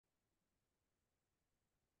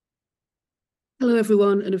Hello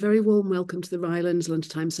everyone, and a very warm welcome to the Rylands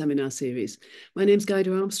Lunchtime Seminar Series. My name's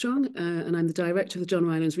Guida Armstrong, and I'm the Director of the John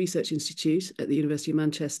Rylands Research Institute at the University of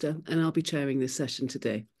Manchester, and I'll be chairing this session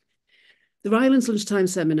today. The Rylands Lunchtime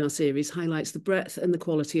Seminar Series highlights the breadth and the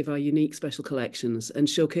quality of our unique special collections and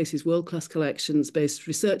showcases world-class collections-based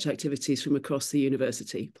research activities from across the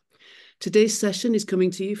university. Today's session is coming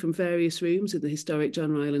to you from various rooms in the historic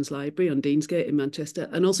John Rylands Library on Deansgate in Manchester,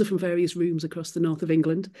 and also from various rooms across the north of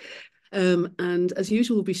England. And as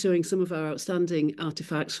usual, we'll be showing some of our outstanding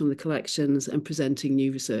artefacts from the collections and presenting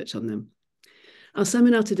new research on them. Our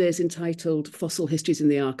seminar today is entitled Fossil Histories in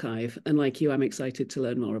the Archive, and like you, I'm excited to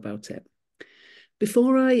learn more about it.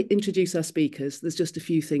 Before I introduce our speakers, there's just a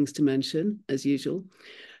few things to mention, as usual.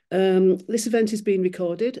 This event is being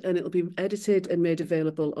recorded and it'll be edited and made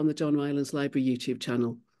available on the John Rylands Library YouTube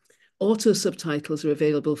channel. Auto subtitles are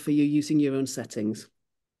available for you using your own settings.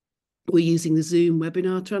 We're using the Zoom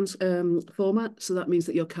webinar format, so that means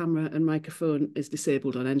that your camera and microphone is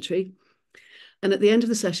disabled on entry. And at the end of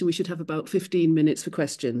the session, we should have about 15 minutes for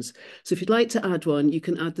questions. So if you'd like to add one, you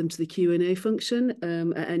can add them to the Q&A function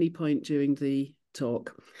at any point during the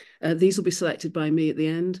talk. These will be selected by me at the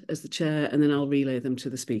end as the chair, and then I'll relay them to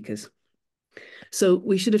the speakers. So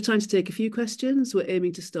we should have time to take a few questions. We're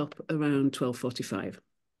aiming to stop around 12:45.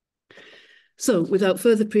 So without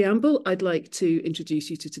further preamble, I'd like to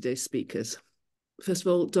introduce you to today's speakers. First of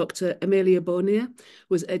all, Dr. Amelia Bonnier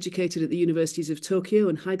was educated at the Universities of Tokyo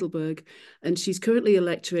and Heidelberg, and she's currently a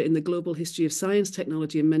lecturer in the Global History of Science,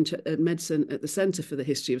 Technology and Medicine at the Centre for the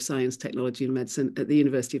History of Science, Technology and Medicine at the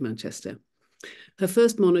University of Manchester. Her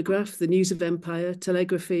first monograph, The News of Empire,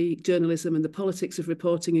 Telegraphy, Journalism and the Politics of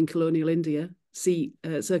Reporting in Colonial India,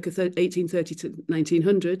 circa 1830 to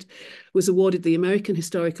 1900, was awarded the American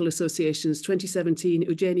Historical Association's 2017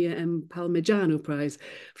 Eugenia M. Palmegiano Prize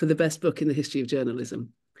for the best book in the history of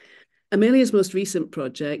journalism. Amelia's most recent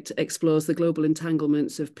project explores the global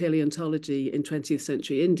entanglements of paleontology in 20th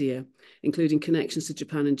century India, including connections to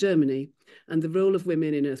Japan and Germany, and the role of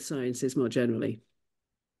women in earth sciences more generally.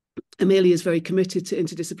 Amelia is very committed to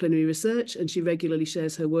interdisciplinary research, and she regularly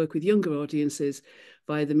shares her work with younger audiences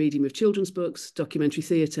via the medium of children's books, documentary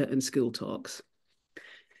theatre and school talks.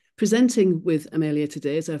 Presenting with Amelia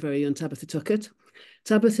today is our very own Tabitha Tuckett.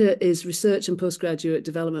 Tabitha is Research and Postgraduate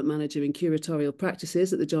Development Manager in Curatorial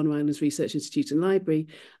Practices at the John Rylands Research Institute and Library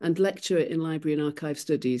and Lecturer in Library and Archive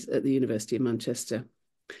Studies at the University of Manchester.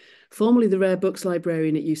 Formerly the Rare Books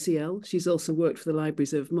Librarian at UCL, she's also worked for the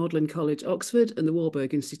libraries of Magdalen College, Oxford and the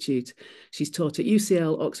Warburg Institute. She's taught at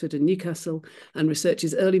UCL, Oxford and Newcastle and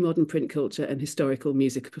researches early modern print culture and historical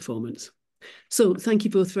music performance. So thank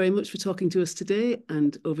you both very much for talking to us today,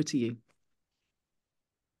 and over to you.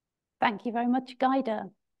 Thank you very much, Guida.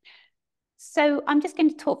 So I'm just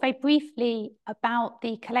going to talk very briefly about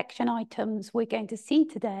the collection items we're going to see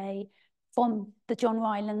today from the John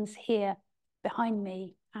Rylands here behind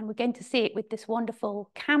me. And we're going to see it with this wonderful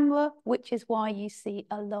camera, which is why you see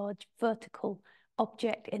a large vertical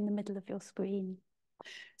object in the middle of your screen.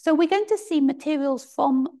 So we're going to see materials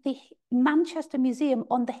from the Manchester Museum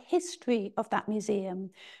on the history of that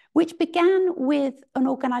museum, which began with an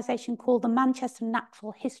organisation called the Manchester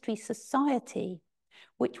Natural History Society,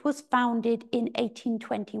 which was founded in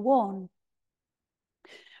 1821.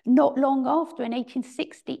 Not long after, in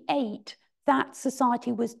 1868, that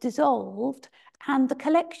society was dissolved and the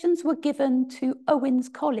collections were given to Owens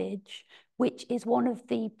College, which is one of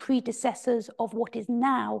the predecessors of what is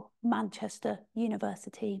now Manchester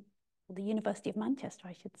University, or the University of Manchester,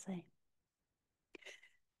 I should say.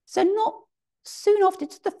 So not soon after,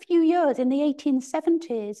 just a few years in the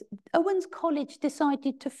 1870s, Owens College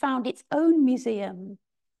decided to found its own museum.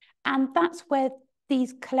 And that's where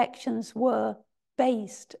these collections were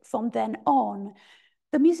based from then on.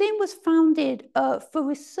 The museum was founded for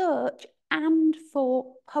research and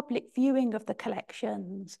for public viewing of the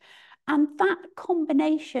collections. And that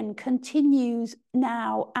combination continues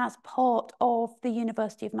now as part of the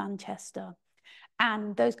University of Manchester.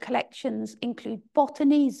 And those collections include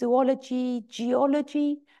botany, zoology,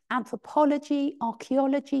 geology, anthropology,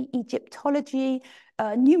 archaeology, Egyptology,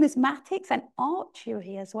 numismatics and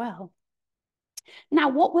archery as well. Now,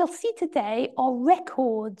 what we'll see today are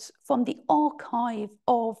records from the archive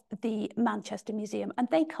of the Manchester Museum, and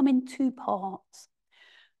they come in two parts.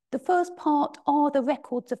 The first part are the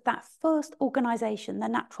records of that first organisation, the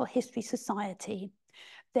Natural History Society.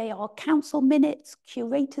 They are council minutes,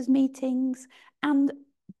 curators' meetings, and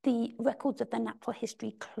the records of the Natural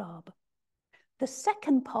History Club. The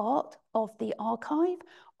second part of the archive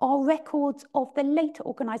are records of the later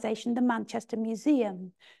organisation, the Manchester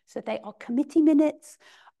Museum. So they are committee minutes,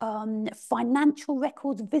 financial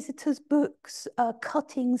records, visitors' books,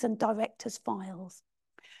 cuttings, and directors' files.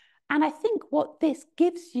 And I think what this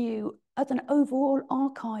gives you as an overall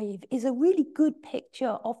archive is a really good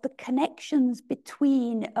picture of the connections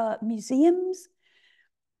between museums,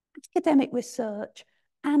 academic research,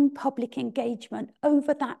 and public engagement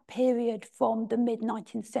over that period from the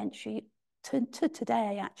mid-19th century to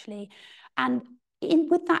today, actually. And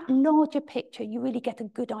with that larger picture, you really get a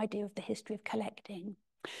good idea of the history of collecting.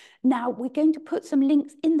 Now, we're going to put some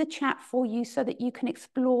links in the chat for you so that you can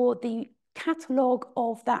explore the catalogue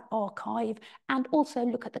of that archive and also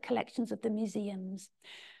look at the collections of the museums.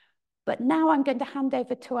 But now I'm going to hand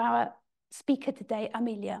over to our speaker today,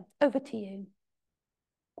 Amelia. Over to you.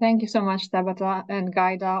 Thank you so much, Tabata and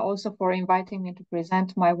Gaida, also for inviting me to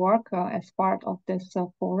present my work as part of this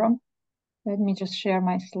forum. Let me just share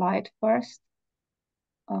my slide first.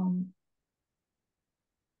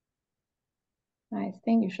 I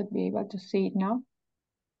think you should be able to see it now.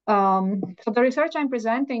 So the research I'm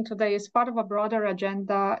presenting today is part of a broader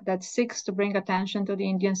agenda that seeks to bring attention to the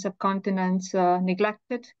Indian subcontinent's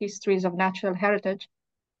neglected histories of natural heritage,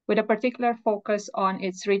 with a particular focus on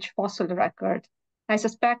its rich fossil record. I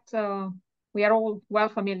suspect we are all well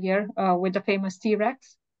familiar with the famous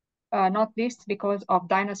T-Rex, not least because of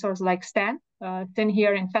dinosaurs like Stan, seen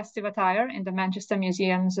here in festive attire in the Manchester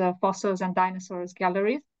Museum's Fossils and Dinosaurs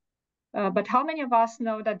galleries. But how many of us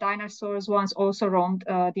know that dinosaurs once also roamed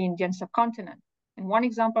the Indian subcontinent? And one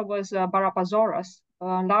example was Barapasaurus,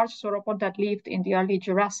 a large sauropod that lived in the early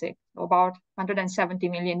Jurassic, about 170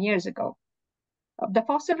 million years ago. The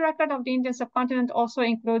fossil record of the Indian subcontinent also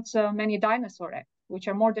includes many dinosaur eggs, which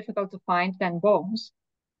are more difficult to find than bones.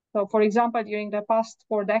 So, for example, during the past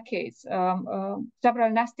 4 decades, several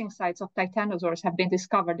nesting sites of titanosaurs have been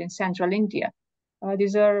discovered in central India.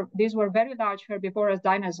 These were very large herbivorous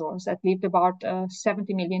dinosaurs that lived about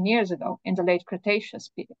 70 million years ago in the late Cretaceous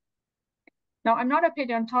period. Now, I'm not a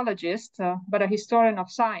paleontologist, but a historian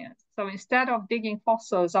of science. So instead of digging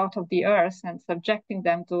fossils out of the earth and subjecting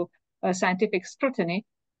them to scientific scrutiny,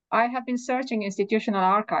 I have been searching institutional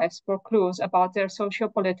archives for clues about their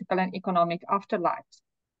socio-political and economic afterlives,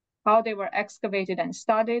 how they were excavated and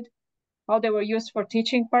studied, how they were used for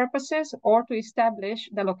teaching purposes or to establish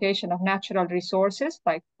the location of natural resources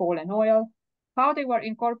like coal and oil, how they were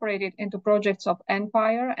incorporated into projects of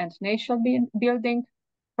empire and nation building,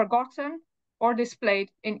 forgotten or displayed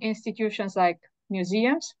in institutions like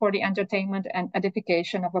museums for the entertainment and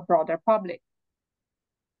edification of a broader public.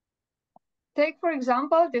 Take, for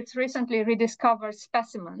example, these recently rediscovered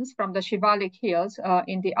specimens from the Siwalik Hills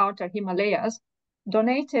in the outer Himalayas,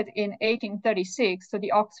 donated in 1836 to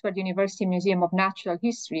the Oxford University Museum of Natural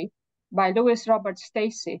History by Lewis Robert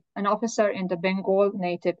Stacey, an officer in the Bengal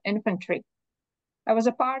Native Infantry. I was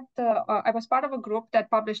part of a group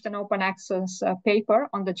that published an open access paper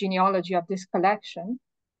on the genealogy of this collection,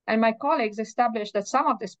 and my colleagues established that some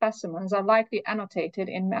of the specimens are likely annotated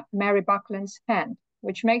in Mary Buckland's hand,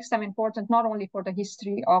 which makes them important not only for the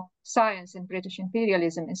history of science and British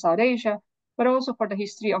imperialism in South Asia, but also for the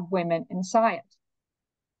history of women in science.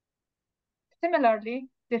 Similarly,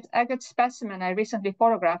 this agate specimen I recently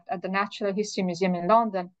photographed at the Natural History Museum in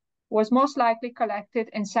London was most likely collected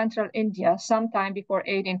in central India sometime before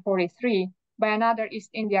 1843 by another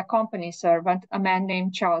East India Company servant, a man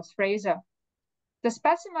named Charles Fraser. The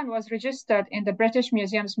specimen was registered in the British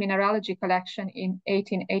Museum's mineralogy collection in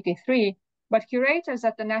 1883, but curators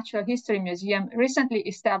at the Natural History Museum recently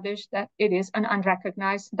established that it is an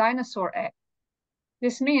unrecognized dinosaur egg.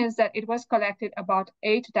 This means that it was collected about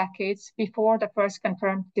 8 decades before the first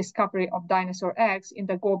confirmed discovery of dinosaur eggs in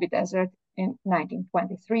the Gobi Desert in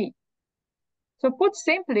 1923. So put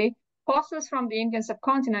simply, fossils from the Indian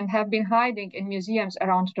subcontinent have been hiding in museums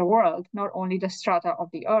around the world, not only the strata of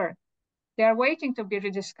the earth. They are waiting to be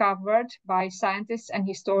rediscovered by scientists and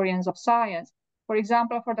historians of science, for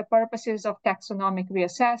example, for the purposes of taxonomic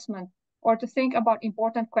reassessment, or to think about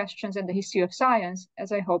important questions in the history of science,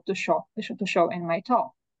 as I hope to show in my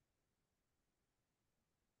talk.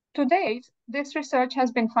 To date, this research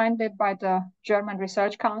has been funded by the German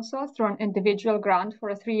Research Council through an individual grant for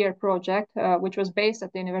a 3-year project, which was based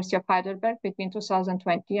at the University of Heidelberg between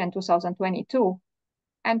 2020 and 2022.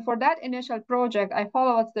 And for that initial project, I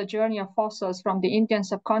followed the journey of fossils from the Indian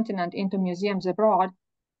subcontinent into museums abroad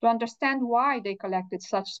to understand why they collected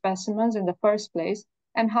such specimens in the first place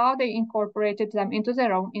and how they incorporated them into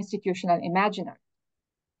their own institutional imaginary.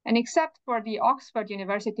 And except for the Oxford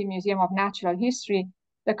University Museum of Natural History,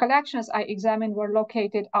 the collections I examined were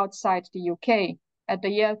located outside the UK, at the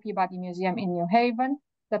Yale Peabody Museum in New Haven,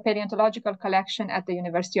 the Palaeontological Collection at the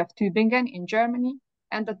University of Tübingen in Germany,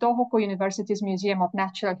 and the Tohoku University's Museum of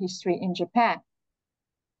Natural History in Japan.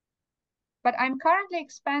 But I'm currently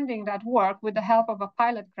expanding that work with the help of a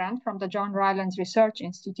pilot grant from the John Rylands Research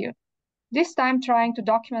Institute, this time trying to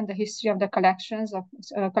document the history of the collection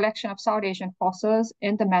of South Asian fossils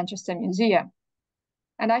in the Manchester Museum.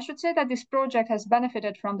 And I should say that this project has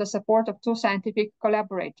benefited from the support of two scientific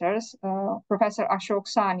collaborators, Professor Ashok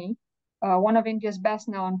Sani, one of India's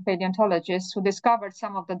best-known paleontologists who discovered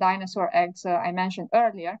some of the dinosaur eggs I mentioned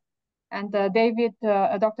earlier, and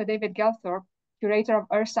Dr. David Gelthorpe, curator of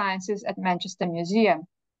Earth Sciences at Manchester Museum.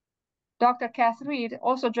 Dr. Kath Reed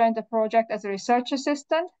also joined the project as a research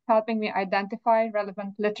assistant, helping me identify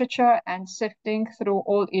relevant literature and sifting through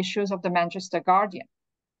old issues of the Manchester Guardian.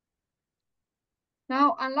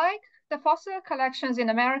 Now, unlike the fossil collections in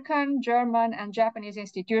American, German, and Japanese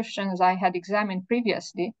institutions I had examined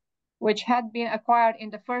previously, which had been acquired in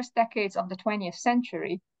the first decades of the 20th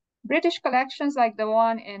century, British collections like the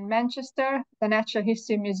one in Manchester, the Natural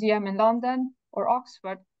History Museum in London, or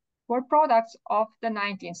Oxford were products of the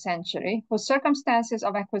 19th century, whose circumstances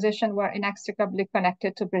of acquisition were inextricably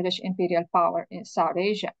connected to British imperial power in South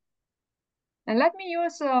Asia. And let me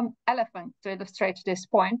use elephant to illustrate this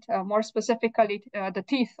point, more specifically the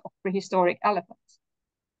teeth of prehistoric elephants.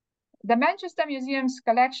 The Manchester Museum's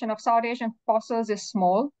collection of South Asian fossils is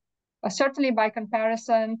small, certainly by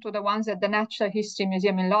comparison to the ones at the Natural History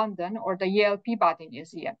Museum in London or the Yale Peabody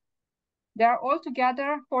Museum. There are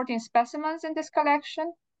altogether 14 specimens in this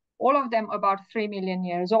collection, all of them about 3 million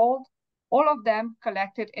years old, all of them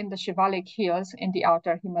collected in the Siwalik Hills in the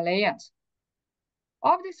outer Himalayas.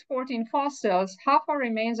 Of these 14 fossils, half are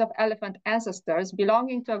remains of elephant ancestors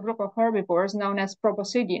belonging to a group of herbivores known as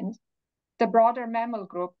proboscideans, the broader mammal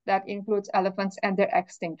group that includes elephants and their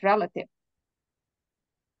extinct relatives.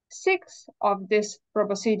 6 of these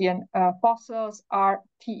proboscidean fossils are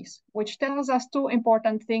teeth, which tells us two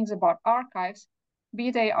important things about archives,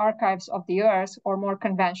 be they archives of the earth or more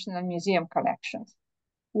conventional museum collections.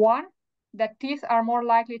 One, that teeth are more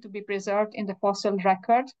likely to be preserved in the fossil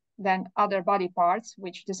record than other body parts,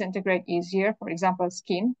 which disintegrate easier, for example,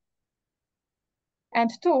 skin. And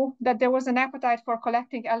two, that there was an appetite for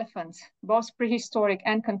collecting elephants, both prehistoric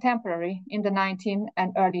and contemporary, in the 19th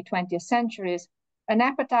and early 20th centuries, an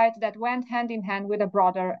appetite that went hand in hand with a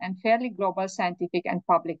broader and fairly global scientific and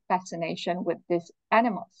public fascination with these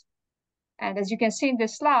animals. And as you can see in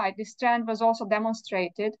this slide, this trend was also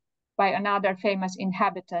demonstrated by another famous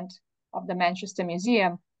inhabitant of the Manchester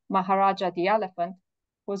Museum, Maharaja the elephant,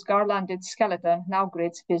 whose garlanded skeleton now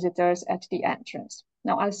greets visitors at the entrance.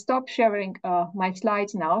 Now I'll stop sharing my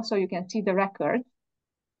slides now so you can see the record.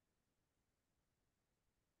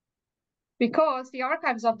 Because the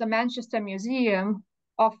archives of the Manchester Museum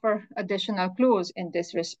offer additional clues in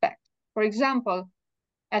this respect. For example,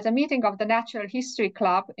 at a meeting of the Natural History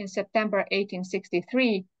Club in September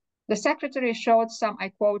 1863, the secretary showed some, I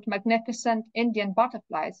quote, magnificent Indian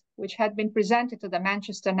butterflies, which had been presented to the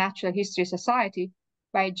Manchester Natural History Society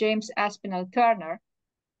by James Aspinall Turner,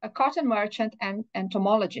 a cotton merchant and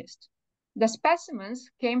entomologist. The specimens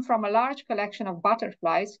came from a large collection of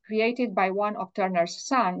butterflies created by one of Turner's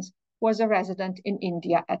sons, who was a resident in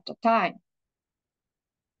India at the time.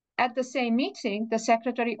 At the same meeting, the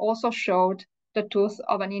secretary also showed the tooth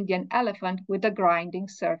of an Indian elephant with a grinding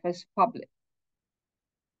surface public.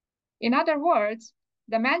 In other words,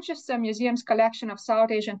 the Manchester Museum's collection of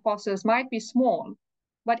South Asian fossils might be small,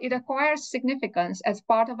 but it acquires significance as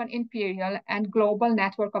part of an imperial and global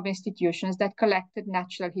network of institutions that collected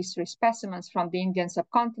natural history specimens from the Indian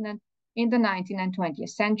subcontinent in the 19th and 20th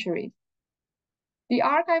centuries. The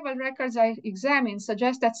archival records I examined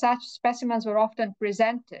suggest that such specimens were often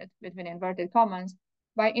presented, between inverted commas,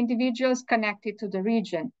 by individuals connected to the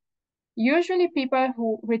region, usually people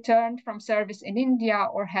who returned from service in India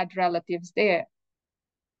or had relatives there.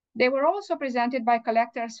 They were also presented by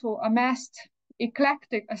collectors who amassed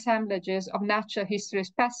eclectic assemblages of natural history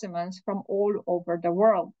specimens from all over the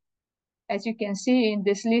world. As you can see in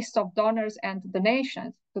this list of donors and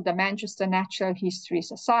donations to the Manchester Natural History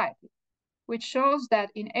Society, which shows that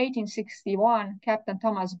in 1861, Captain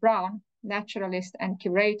Thomas Brown, naturalist and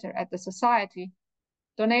curator at the Society,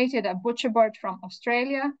 donated a butcherbird from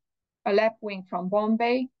Australia, a lapwing from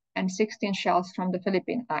Bombay, and 16 shells from the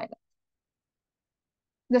Philippine Islands.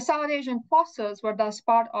 The South Asian fossils were thus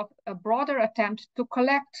part of a broader attempt to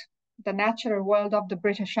collect the natural world of the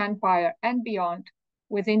British Empire and beyond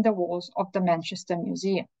within the walls of the Manchester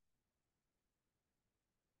Museum.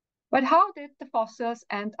 But how did the fossils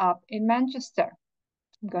end up in Manchester?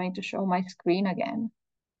 I'm going to show my screen again.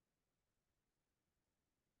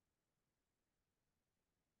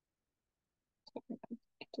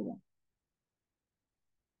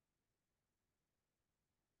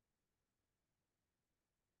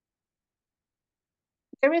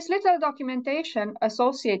 There is little documentation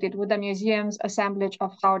associated with the museum's assemblage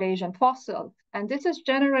of South Asian fossils, and this is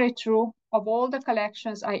generally true of all the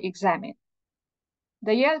collections I examined.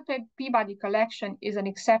 The Yale Peabody Collection is an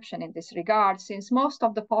exception in this regard, since most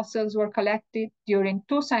of the fossils were collected during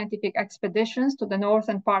 2 scientific expeditions to the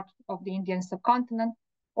northern part of the Indian subcontinent,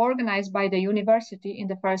 organized by the university in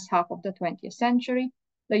the first half of the 20th century,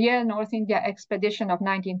 the Yale North India Expedition of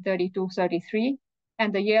 1932-33,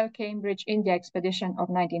 and the Yale Cambridge India Expedition of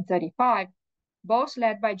 1935, both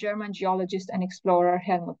led by German geologist and explorer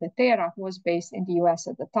Helmut Lettera, who was based in the US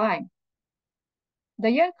at the time. The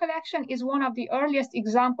Yale collection is one of the earliest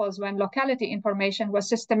examples when locality information was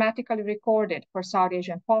systematically recorded for South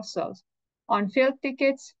Asian fossils on field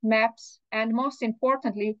tickets, maps, and most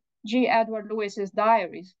importantly, G. Edward Lewis's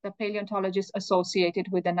diaries, the paleontologist associated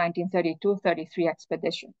with the 1932-33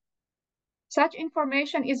 expedition. Such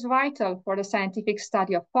information is vital for the scientific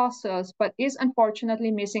study of fossils, but is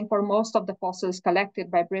unfortunately missing for most of the fossils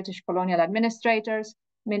collected by British colonial administrators,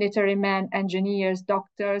 military men, engineers,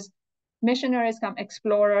 doctors, missionaries come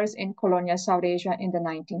explorers in colonial South Asia in the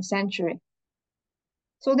 19th century.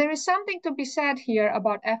 So there is something to be said here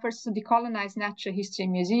about efforts to decolonize natural history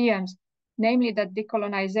museums, namely that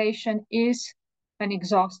decolonization is an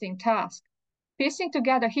exhausting task. Piecing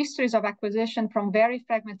together histories of acquisition from very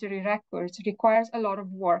fragmentary records requires a lot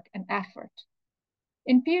of work and effort.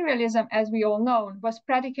 Imperialism, as we all know, was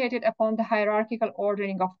predicated upon the hierarchical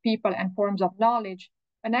ordering of people and forms of knowledge,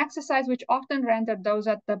 an exercise which often rendered those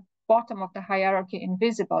at the bottom of the hierarchy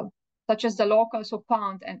invisible, such as the locals who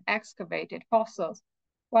found and excavated fossils,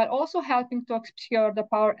 while also helping to obscure the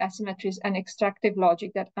power asymmetries and extractive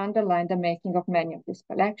logic that underline the making of many of these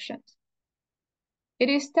collections. It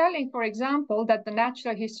is telling, for example, that the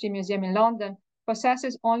Natural History Museum in London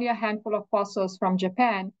possesses only a handful of fossils from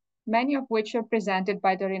Japan, many of which are presented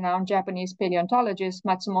by the renowned Japanese paleontologist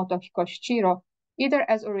Matsumoto Hikoshiro, either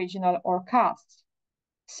as original or casts.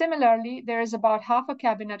 Similarly, there is about half a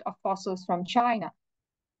cabinet of fossils from China.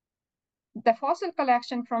 The fossil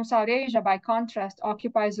collection from South Asia, by contrast,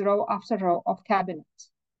 occupies row after row of cabinets.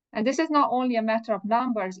 And this is not only a matter of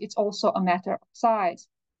numbers, it's also a matter of size.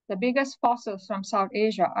 The biggest fossils from South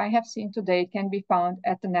Asia I have seen to date can be found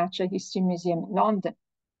at the Natural History Museum in London.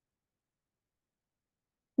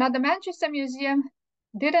 Now, the Manchester Museum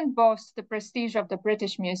didn't boast the prestige of the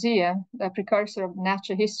British Museum, the precursor of the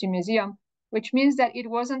Natural History Museum, which means that it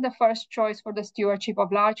wasn't the first choice for the stewardship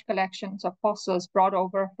of large collections of fossils brought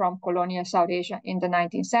over from colonial South Asia in the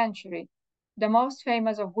 19th century, the most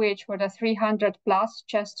famous of which were the 300-plus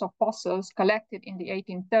chests of fossils collected in the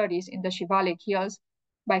 1830s in the Siwalik Hills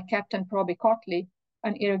by Captain Proby Cotley,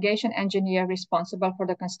 an irrigation engineer responsible for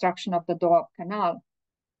the construction of the Doab Canal.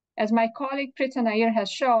 As my colleague Pritha Nair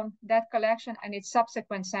has shown, that collection and its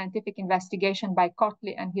subsequent scientific investigation by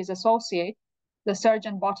Cotley and his associate, the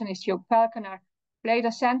surgeon botanist Hugh Falconer, played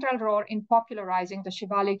a central role in popularizing the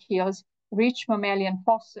Siwalik Hills' rich mammalian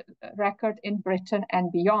fossil record in Britain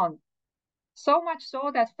and beyond. So much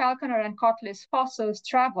so that Falconer and Cotley's fossils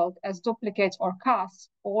traveled as duplicates or casts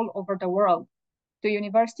all over the world, to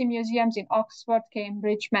university museums in Oxford,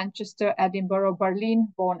 Cambridge, Manchester, Edinburgh,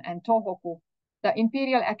 Berlin, Bonn, and Tohoku, the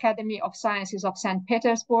Imperial Academy of Sciences of St.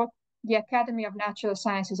 Petersburg, the Academy of Natural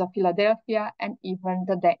Sciences of Philadelphia, and even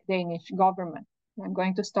the Danish government. I'm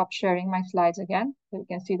going to stop sharing my slides again so you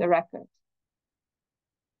can see the records.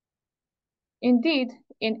 Indeed,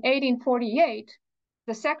 in 1848,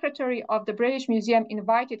 the secretary of the British Museum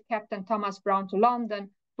invited Captain Thomas Brown to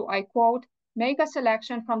London to, I quote, make a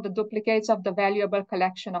selection from the duplicates of the valuable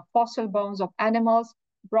collection of fossil bones of animals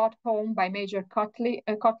brought home by Major Cotley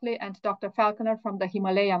and Dr. Falconer from the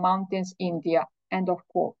Himalaya Mountains, India, end of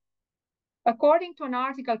quote. According to an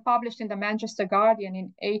article published in the Manchester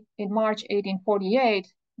Guardian in March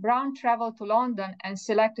 1848, Brown traveled to London and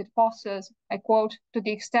selected fossils, I quote, to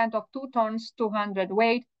the extent of 2 tons, 200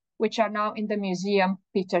 weight, which are now in the museum,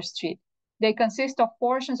 Peter Street. They consist of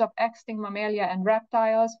portions of extinct mammalia and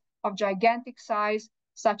reptiles of gigantic size,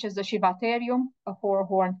 such as the Shivaterium, a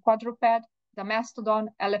 4-horned quadruped, the mastodon,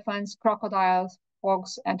 elephants, crocodiles,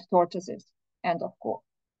 hogs, and tortoises, end of quote.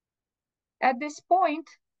 At this point,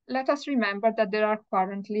 let us remember that there are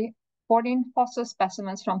currently 14 fossil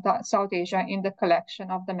specimens from South Asia in the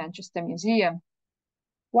collection of the Manchester Museum.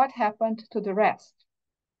 What happened to the rest?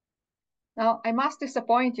 Now, I must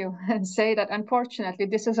disappoint you and say that unfortunately,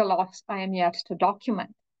 this is a loss I am yet to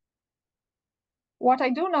document. What I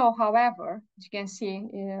do know, however, as you can see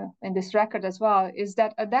in this record as well, is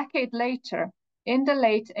that a decade later, in the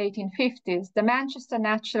late 1850s, the Manchester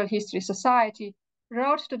Natural History Society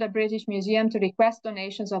wrote to the British Museum to request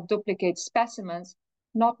donations of duplicate specimens,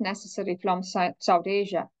 not necessarily from South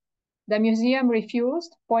Asia. The museum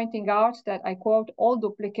refused, pointing out that, I quote, all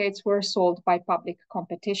duplicates were sold by public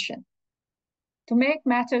competition. To make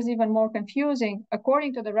matters even more confusing,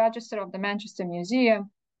 according to the register of the Manchester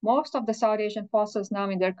Museum, most of the South Asian fossils now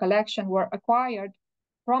in their collection were acquired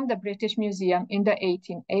from the British Museum in the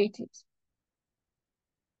 1880s.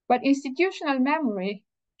 But institutional memory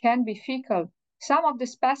can be fickle. Some of the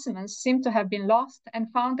specimens seem to have been lost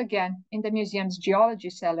and found again in the museum's geology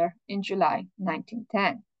cellar in July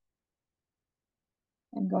 1910.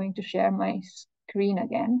 I'm going to share my screen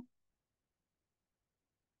again.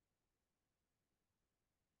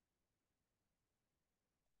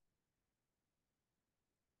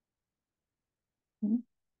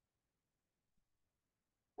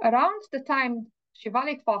 Around the time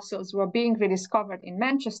Siwalik fossils were being rediscovered in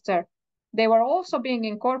Manchester, they were also being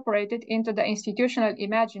incorporated into the institutional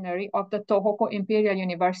imaginary of the Tohoku Imperial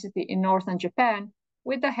University in northern Japan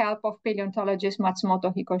with the help of paleontologist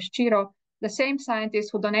Matsumoto Hikoshiro, the same scientist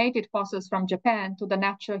who donated fossils from Japan to the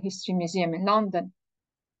Natural History Museum in London.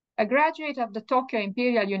 A graduate of the Tokyo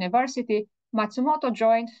Imperial University, Matsumoto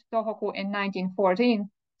joined Tohoku in 1914,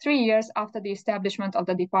 3 years after the establishment of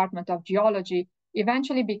the Department of Geology,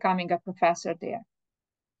 eventually becoming a professor there.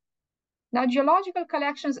 Now, geological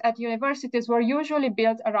collections at universities were usually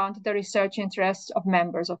built around the research interests of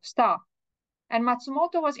members of staff. And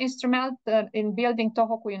Matsumoto was instrumental in building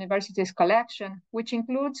Tohoku University's collection, which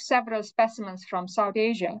includes several specimens from South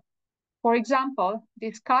Asia. For example,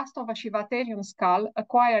 this cast of a Shivaterium skull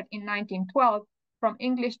acquired in 1912 from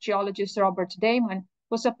English geologist Robert Damon,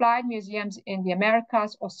 who supplied museums in the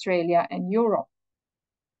Americas, Australia, and Europe.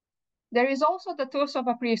 There is also the tooth of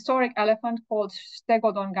a prehistoric elephant called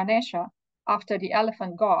Stegodon Ganesha, after the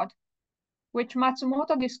elephant god, which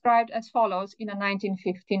Matsumoto described as follows in a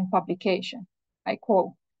 1915 publication. I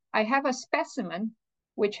quote, "I have a specimen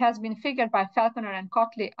which has been figured by Falconer and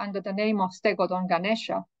Cotley under the name of Stegodon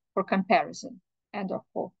Ganesha for comparison," end of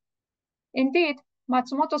quote. Indeed,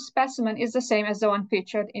 Matsumoto's specimen is the same as the one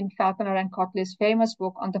featured in Falconer and Cotley's famous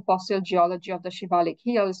book on the fossil geology of the Siwalik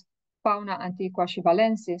Hills, Fauna Antiqua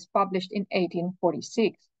Shivalensis, published in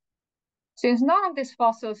 1846. Since none of these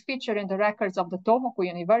fossils feature in the records of the Tohoku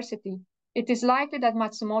University, it is likely that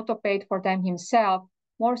Matsumoto paid for them himself,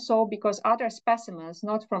 more so because other specimens,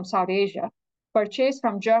 not from South Asia, purchased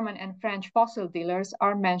from German and French fossil dealers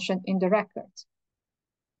are mentioned in the records.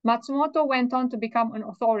 Matsumoto went on to become an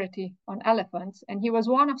authority on elephants, and he was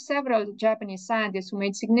one of several Japanese scientists who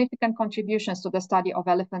made significant contributions to the study of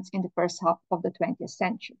elephants in the first half of the 20th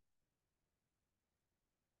century.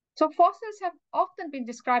 So fossils have often been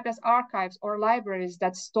described as archives or libraries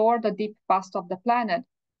that store the deep past of the planet,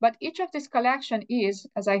 but each of these collections is,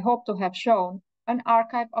 as I hope to have shown, an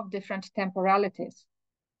archive of different temporalities.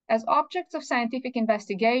 As objects of scientific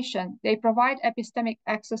investigation, they provide epistemic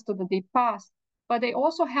access to the deep past, but they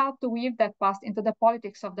also help to weave that past into the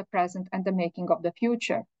politics of the present and the making of the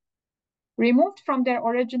future. Removed from their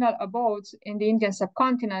original abodes in the Indian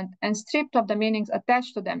subcontinent and stripped of the meanings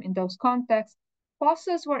attached to them in those contexts,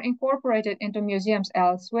 fossils were incorporated into museums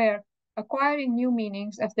elsewhere, acquiring new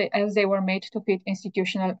meanings as they were made to fit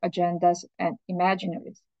institutional agendas and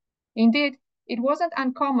imaginaries. Indeed, it wasn't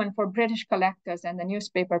uncommon for British collectors and the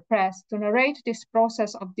newspaper press to narrate this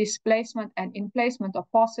process of displacement and emplacement of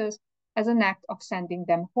fossils as an act of sending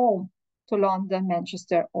them home to London,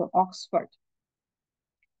 Manchester, or Oxford.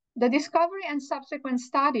 The discovery and subsequent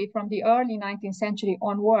study from the early 19th century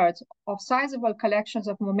onwards of sizable collections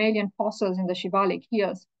of mammalian fossils in the Siwalik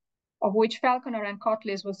Hills, of which Falconer and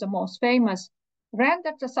Cotley's was the most famous,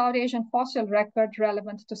 rendered the South Asian fossil record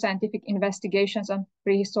relevant to scientific investigations on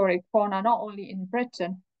prehistoric fauna not only in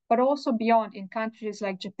Britain, but also beyond in countries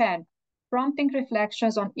like Japan, prompting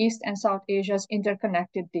reflections on East and South Asia's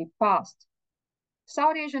interconnected deep past.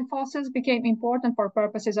 South Asian fossils became important for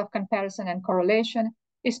purposes of comparison and correlation,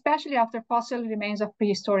 especially after fossil remains of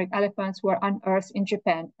prehistoric elephants were unearthed in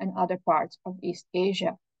Japan and other parts of East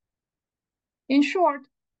Asia. In short,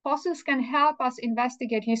 fossils can help us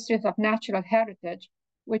investigate histories of natural heritage,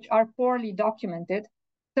 which are poorly documented,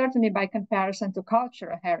 certainly by comparison to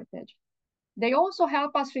cultural heritage. They also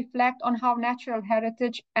help us reflect on how natural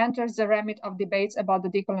heritage enters the remit of debates about the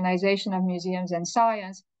decolonization of museums and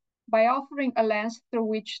science by offering a lens through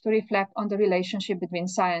which to reflect on the relationship between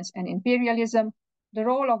science and imperialism, the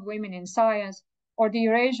role of women in science, or the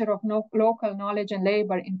erasure of local knowledge and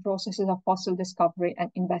labor in processes of fossil discovery and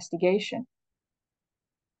investigation.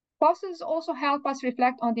 Fossils also help us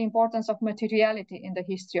reflect on the importance of materiality in the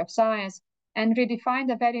history of science and redefine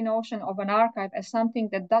the very notion of an archive as something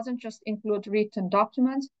that doesn't just include written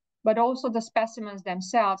documents, but also the specimens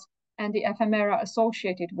themselves and the ephemera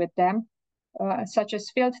associated with them, such as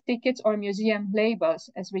field tickets or museum labels,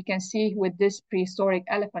 as we can see with this prehistoric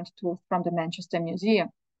elephant tooth from the Manchester Museum.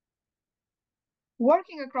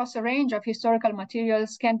 Working across a range of historical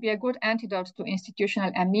materials can be a good antidote to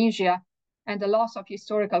institutional amnesia and the loss of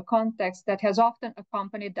historical context that has often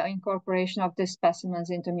accompanied the incorporation of these specimens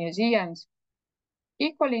into museums.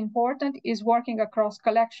 Equally important is working across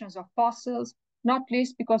collections of fossils, not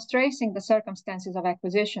least because tracing the circumstances of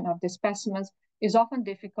acquisition of these specimens is often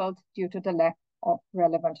difficult due to the lack of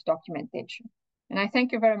relevant documentation. And I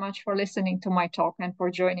thank you very much for listening to my talk and for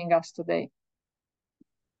joining us today.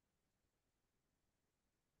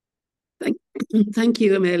 Thank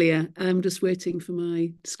you, Amelia. I'm just waiting for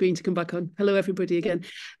my screen to come back on. Hello, everybody again.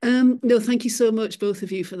 No, thank you so much, both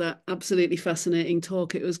of you, for that absolutely fascinating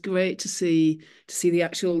talk. It was great to see the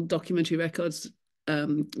actual documentary records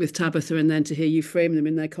with Tabitha, and then to hear you frame them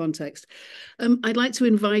in their context. I'd like to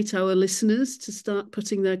invite our listeners to start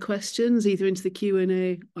putting their questions either into the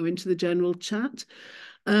Q&A or into the general chat.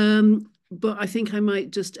 But I think I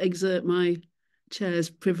might just exert my chair's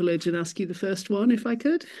privilege and ask you the first one, if I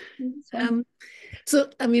could. So,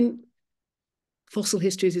 I mean, fossil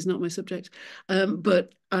histories is not my subject,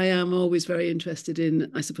 but I am always very interested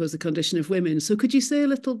in, I suppose, the condition of women. So could you say a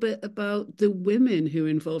little bit about the women who are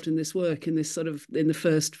involved in this work, in this sort of, in the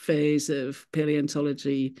first phase of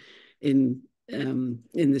paleontology in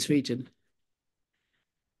this region?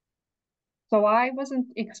 So I wasn't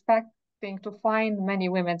expecting to find many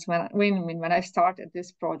women when I started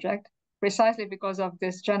this project, precisely because of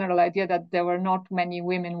this general idea that there were not many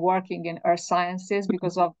women working in earth sciences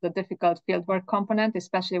because of the difficult fieldwork component,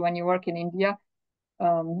 especially when you work in India.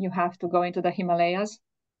 You have to go into the Himalayas.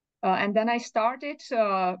 And then I started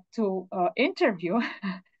to interview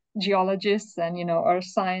geologists and, earth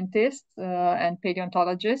scientists and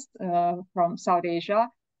paleontologists from South Asia.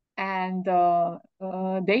 And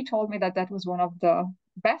they told me that that was one of the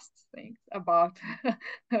best things about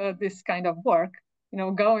this kind of work.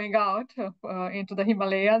 Going out into the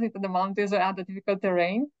Himalayas, into the mountains, or other difficult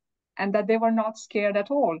terrain, and that they were not scared at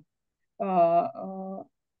all,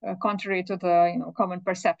 contrary to the common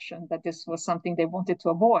perception that this was something they wanted to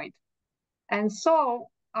avoid. And so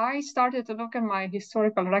I started to look at my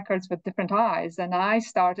historical records with different eyes, and I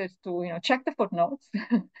started to check the footnotes.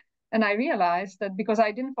 And I realized that because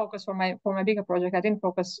I didn't focus for my bigger project, I didn't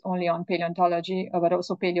focus only on paleontology, but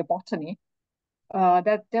also paleobotany,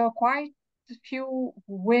 that there were quite few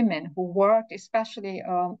women who worked, especially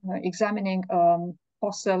examining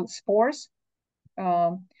fossil spores.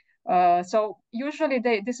 So usually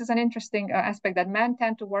this is an interesting aspect, that men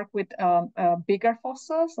tend to work with bigger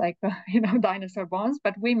fossils, like dinosaur bones,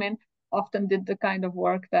 but women often did the kind of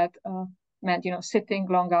work that meant sitting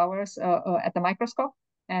long hours at the microscope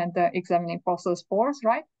and examining fossil spores,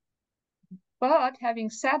 right? But having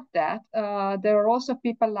said that, there are also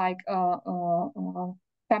people like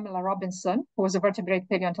Pamela Robinson, who was a vertebrate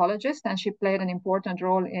paleontologist, and she played an important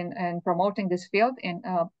role in promoting this field in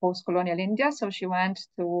post-colonial India. So she went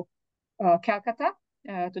to Calcutta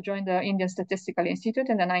to join the Indian Statistical Institute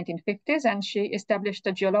in the 1950s, and she established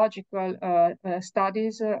a geological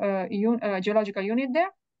geological unit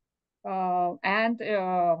there.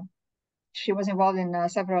 She was involved in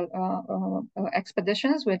several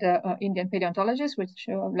expeditions with Indian paleontologists, which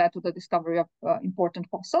led to the discovery of important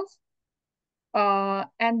fossils.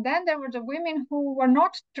 And then there were the women who were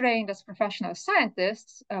not trained as professional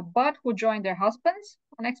scientists, but who joined their husbands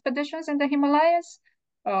on expeditions in the Himalayas,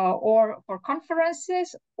 or for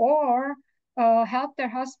conferences, or helped their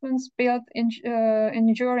husbands build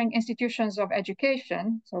enduring institutions of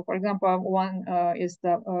education. So, for example, one is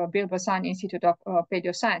the Bilbasani Institute of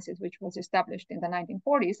Paleosciences, which was established in the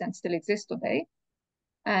 1940s and still exists today.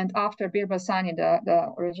 And after Bilbasani,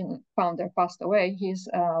 the original founder, passed away, his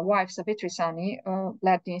wife, Savitri Sani,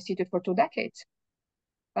 led the institute for 2 decades.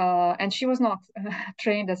 And she was not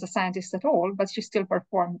trained as a scientist at all, but she still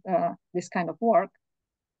performed this kind of work.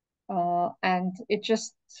 And it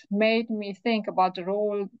just made me think about the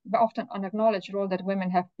role, the often unacknowledged role, that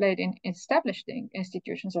women have played in establishing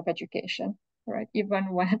institutions of education, right?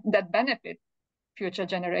 Even when that benefit future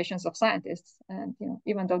generations of scientists, and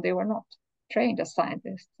even though they were not trained as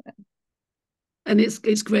scientists. And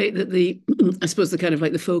it's great that I suppose the kind of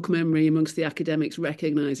like the folk memory amongst the academics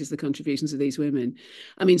recognises the contributions of these women.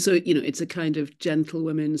 I mean, so it's a kind of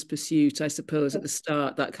gentlewoman's pursuit, I suppose, at the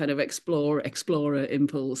start, that kind of explorer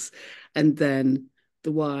impulse, and then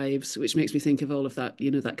the wives, which makes me think of all of that,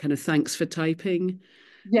 that kind of thanks for typing.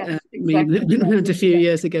 Yes, exactly. A few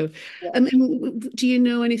years ago. Yeah. And do you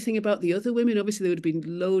know anything about the other women? Obviously, there would have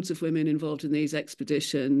been loads of women involved in these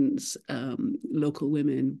expeditions, local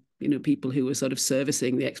women. people who were sort of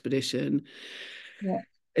servicing the expedition. Yeah.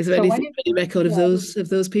 Is there any record of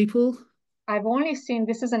those people? I've only seen,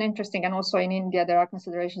 this is an interesting, and also in India, there are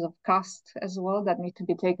considerations of caste as well that need to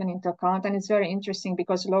be taken into account. And it's very interesting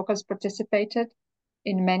because locals participated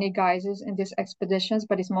in many guises in these expeditions,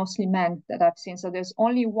 but it's mostly men that I've seen. So there's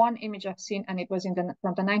only one image I've seen, and it was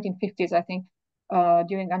from the 1950s, I think,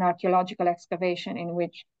 during an archaeological excavation in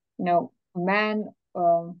which, men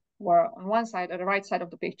were on one side, at the right side of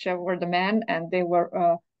the picture were the men, and they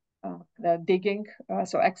were digging,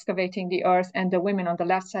 so excavating the earth, and the women on the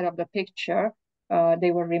left side of the picture,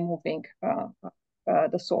 they were removing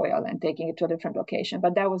the soil and taking it to a different location.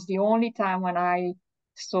 But that was the only time when I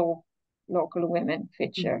saw local women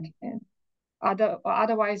featured. And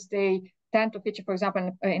otherwise, they tend to feature, for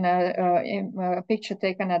example, in a picture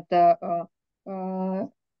taken at the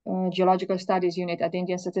Geological Studies Unit at the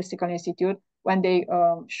Indian Statistical Institute, when they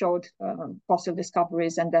showed fossil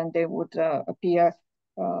discoveries, and then they would appear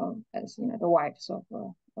as the wives of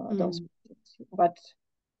those. But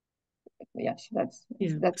yes, that's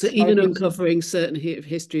so even uncovering certain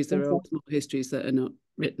histories, there are also histories that are not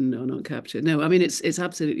written or not captured. No, I mean it's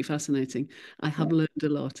absolutely fascinating. I have learned a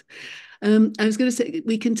lot. I was going to say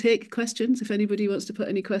we can take questions if anybody wants to put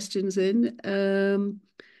any questions in.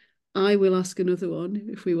 I will ask another one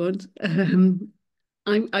if we want.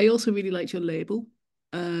 I also really liked your label,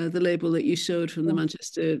 the label that you showed from the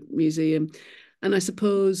Manchester Museum. And I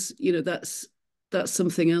suppose, that's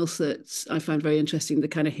something else that I found very interesting, the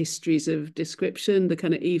kind of histories of description, the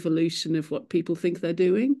kind of evolution of what people think they're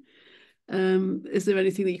doing. Is there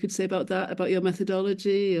anything that you could say about that, about your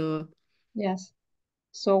methodology? Or Yes.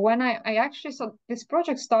 So when I actually, so this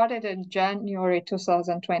project started in January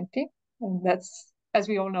 2020, and that's, as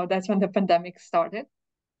we all know, that's when the pandemic started,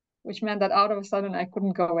 which meant that out of a sudden I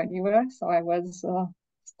couldn't go anywhere. So I was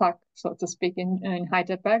stuck, so to speak, in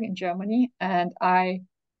Heidelberg in Germany, and I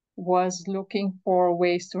was looking for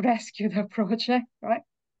ways to rescue the project, right?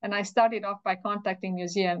 And I started off by contacting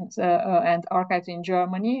museums and archives in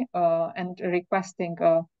Germany and requesting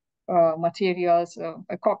materials,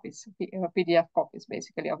 copies, PDF copies,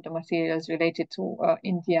 basically, of the materials related to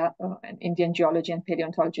India and Indian geology and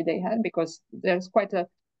paleontology they had, because there's quite a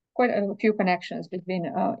few connections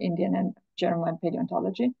between Indian and German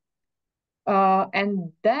paleontology.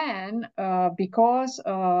 And then, because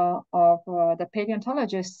of the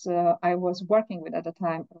paleontologists I was working with at the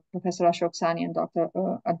time, Professor Ashok Sani and Dr.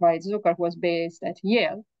 Advait Zukar, who was based at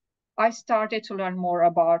Yale, I started to learn more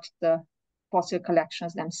about the fossil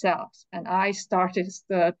collections themselves. And I started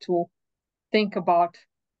to think about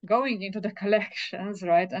going into the collections,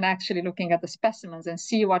 right, and actually looking at the specimens and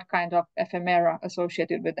see what kind of ephemera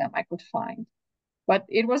associated with them I could find. But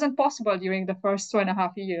it wasn't possible during the first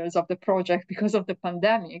 2.5 years of the project because of the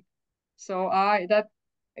pandemic. So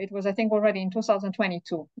it was, I think, already in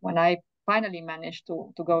 2022 when I finally managed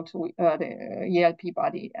to go to the Yale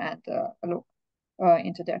Peabody and look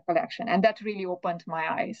into their collection. And that really opened my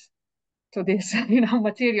eyes to this,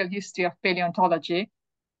 material history of paleontology,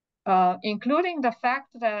 including the fact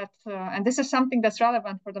that, and this is something that's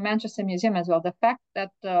relevant for the Manchester Museum as well, the fact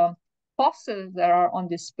that fossils that are on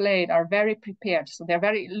display are very prepared. So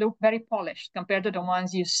they look very polished compared to the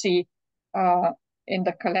ones you see in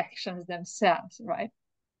the collections themselves, right?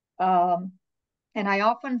 And I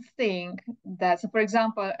often think that, so for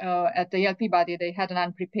example, at the Yale Peabody, they had an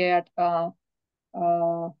unprepared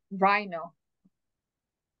rhino.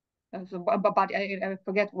 But I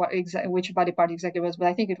forget which body part exactly it was, but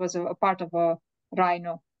I think it was a part of a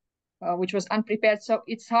rhino, which was unprepared. So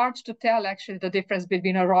it's hard to tell actually the difference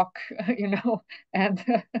between a rock,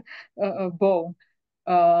 and a bone,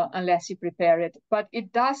 unless you prepare it. But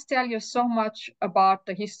it does tell you so much about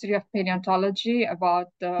the history of paleontology, about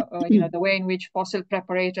the way in which fossil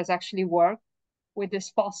preparators actually work with these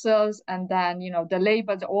fossils, and then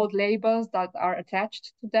the old labels that are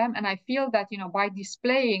attached to them. And I feel that by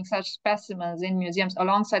displaying such specimens in museums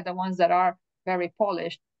alongside the ones that are very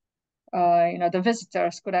polished, the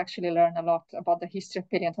visitors could actually learn a lot about the history of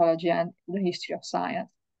paleontology and the history of science.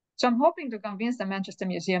 So I'm hoping to convince the Manchester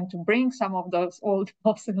Museum to bring some of those old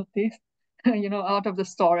fossils, out of the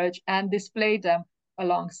storage and display them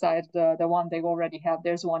alongside the one they already have.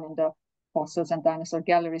 There's one in the Fossils and Dinosaur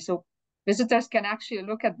Gallery. So visitors can actually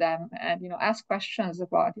look at them and ask questions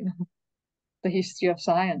about the history of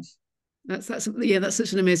science. That's such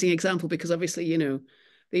an amazing example, because obviously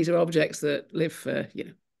these are objects that live for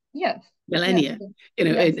millennia,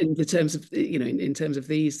 in terms of in terms of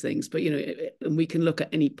these things. But and we can look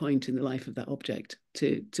at any point in the life of that object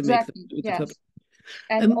to make them with the public.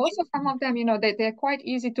 And also some of them, they're quite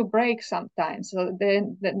easy to break sometimes. So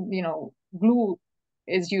then glue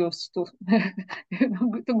is used to,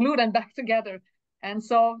 to glue them back together. And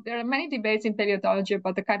so there are many debates in paleontology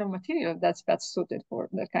about the kind of material that's best suited for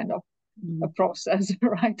that kind of a process,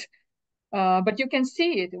 right? But you can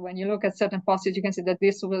see it when you look at certain fossils. You can see that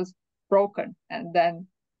this was broken, and then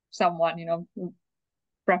someone,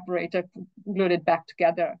 preparator glued it back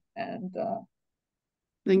together. And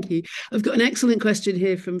thank you. I've got an excellent question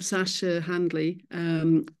here from Sasha Handley,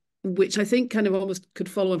 which I think kind of almost could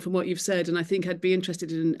follow on from what you've said. And I think I'd be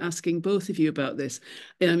interested in asking both of you about this.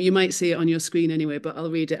 You might see it on your screen anyway, but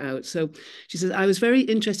I'll read it out. So she says, I was very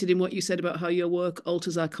interested in what you said about how your work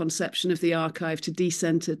alters our conception of the archive to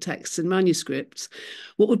decenter texts and manuscripts.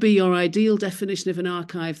 What would be your ideal definition of an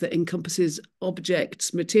archive that encompasses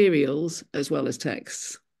objects, materials, as well as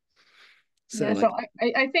texts? So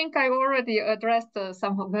I think I already addressed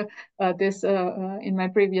some of this in my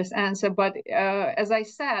previous answer. But as I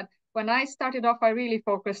said, when I started off, I really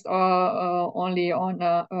focused only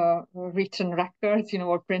on written records,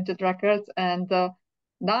 or printed records. And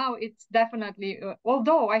now it's definitely,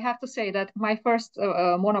 although I have to say that my first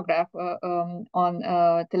monograph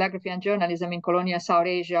on telegraphy and journalism in colonial South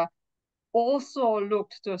Asia also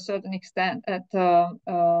looked to a certain extent at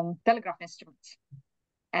telegraph instruments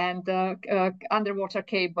and underwater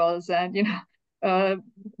cables and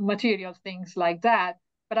material things like that.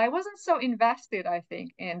 But I wasn't so invested, I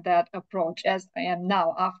think, in that approach as I am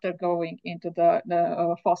now after going into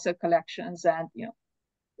the fossil collections and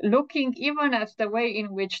looking even at the way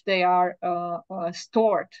in which they are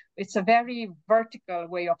stored. It's a very vertical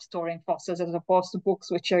way of storing fossils as opposed to books,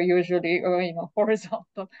 which are usually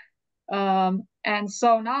horizontal. And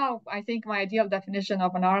so now I think my ideal definition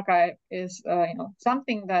of an archive is,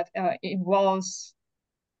 something that involves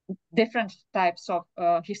different types of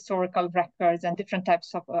historical records and different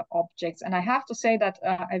types of objects. And I have to say that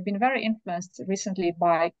I've been very influenced recently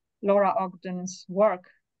by Laura Ogden's work,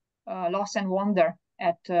 Loss and Wonder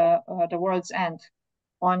at the World's End,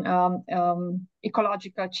 on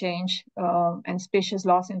ecological change and species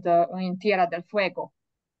loss in Tierra del Fuego.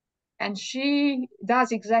 And she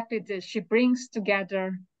does exactly this. She brings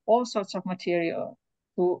together all sorts of material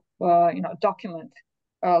to, document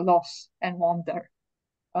loss and wonder.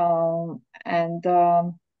 And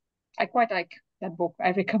I quite like that book. I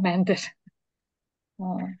recommend it.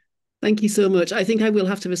 Thank you so much. I think I will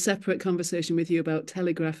have to have a separate conversation with you about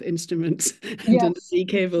telegraph instruments and Yes. undersea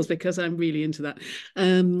cables, because I'm really into that.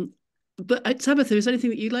 But Tabitha, is there anything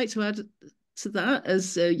that you'd like to add to that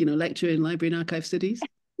as lecturer in library and archive studies?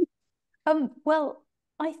 Well,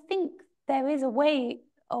 I think there is a way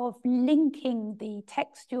of linking the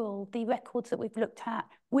records that we've looked at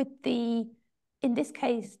with in this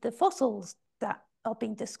case, the fossils that are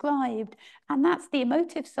being described. And that's the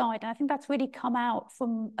emotive side. And I think that's really come out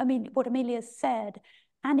from, what Amelia said.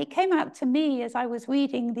 And it came out to me as I was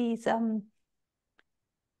reading these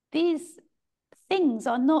things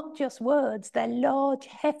are not just words, they're large,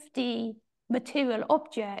 hefty material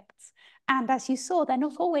objects. And as you saw, they're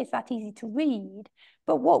not always that easy to read.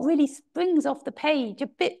 But what really springs off the page, a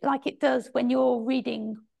bit like it does when you're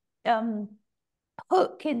reading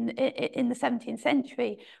Hook in the 17th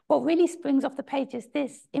century, what really springs off the page is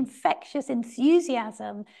this infectious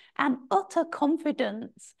enthusiasm and utter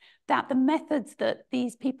confidence that the methods that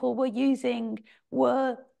these people were using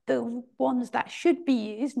were the ones that should be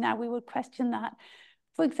used. Now we would question that.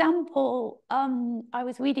 For example, I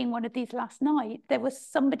was reading one of these last night. There was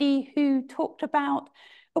somebody who talked about,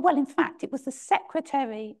 well, in fact, it was the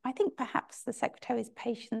secretary. I think perhaps the secretary's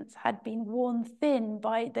patience had been worn thin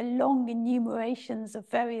by the long enumerations of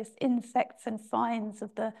various insects and finds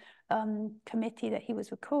of the committee that he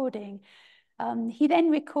was recording. He then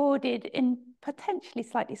recorded in potentially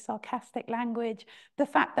slightly sarcastic language the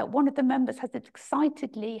fact that one of the members had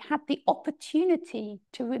excitedly had the opportunity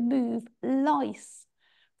to remove lice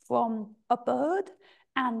from a bird,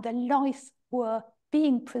 and the lice were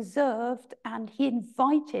being preserved, and he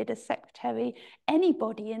invited as secretary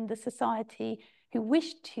anybody in the society who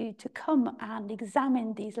wished to come and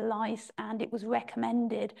examine these lice, and it was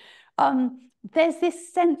recommended. There's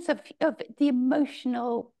this sense of the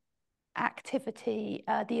emotional activity,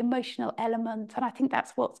 the emotional element, and I think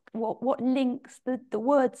that's what links the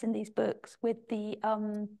words in these books with the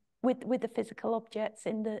physical objects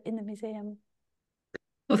in the museum.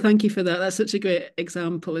 Well, thank you for that. That's such a great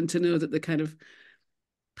example, and to know that the kind of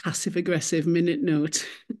passive-aggressive minute note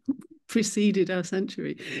preceded our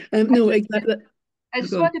century. No, exactly. I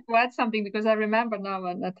just wanted to add something, because I remember now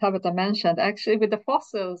when Tabitha mentioned, actually with the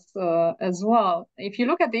fossils as well, if you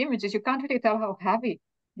look at the images, you can't really tell how heavy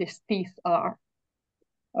these teeth are.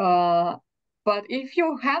 But if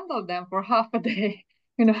you handle them for half a day,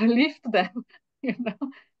 lift them,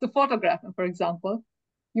 to photograph them, for example,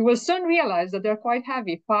 you will soon realize that they're quite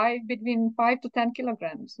heavy, between 5 to 10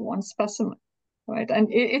 kilograms, one specimen, right? And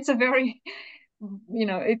it's a very,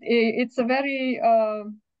 it's a very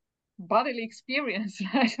bodily experience,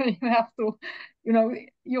 right? You have to,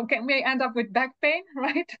 may end up with back pain,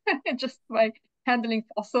 right? Just by handling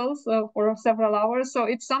fossils for several hours. So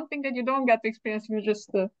it's something that you don't get to experience when you're just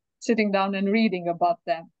sitting down and reading about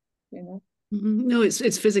them, No,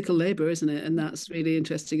 it's physical labor, isn't it? And that's really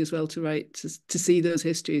interesting as well to write, to see those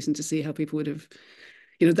histories and to see how people would have,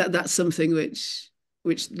 that's something which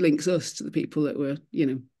links us to the people that were,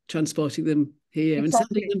 transporting them here and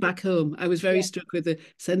sending them back home. I was very struck with the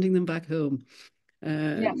sending them back home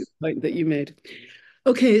point that you made.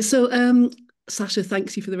 Okay, so Sasha,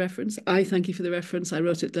 thanks you for the reference. I thank you for the reference. I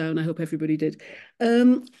wrote it down. I hope everybody did.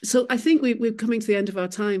 So I think we're coming to the end of our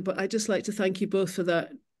time, but I'd just like to thank you both for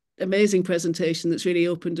that amazing presentation that's really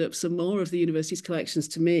opened up some more of the university's collections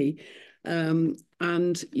to me. And,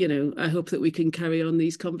 I hope that we can carry on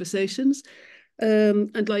these conversations.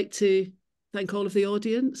 I'd like to thank all of the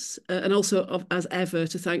audience and also, as ever,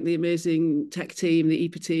 to thank the amazing tech team, the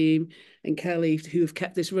EPA team and Kelly, who have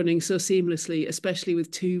kept this running so seamlessly, especially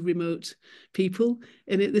with 2 remote people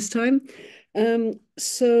in it this time.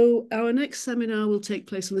 So our next seminar will take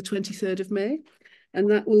place on the 23rd of May. And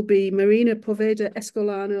that will be Marina Poveda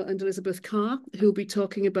Escolano and Elizabeth Carr, who will be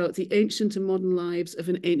talking about the ancient and modern lives of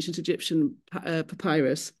an ancient Egyptian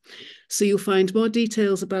papyrus. So you'll find more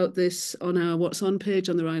details about this on our What's On page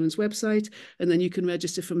on the Rylands website, and then you can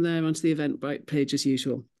register from there onto the Eventbrite page as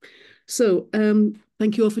usual. So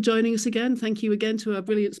thank you all for joining us again. Thank you again to our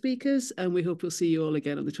brilliant speakers, and we hope we'll see you all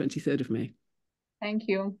again on the 23rd of May. Thank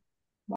you.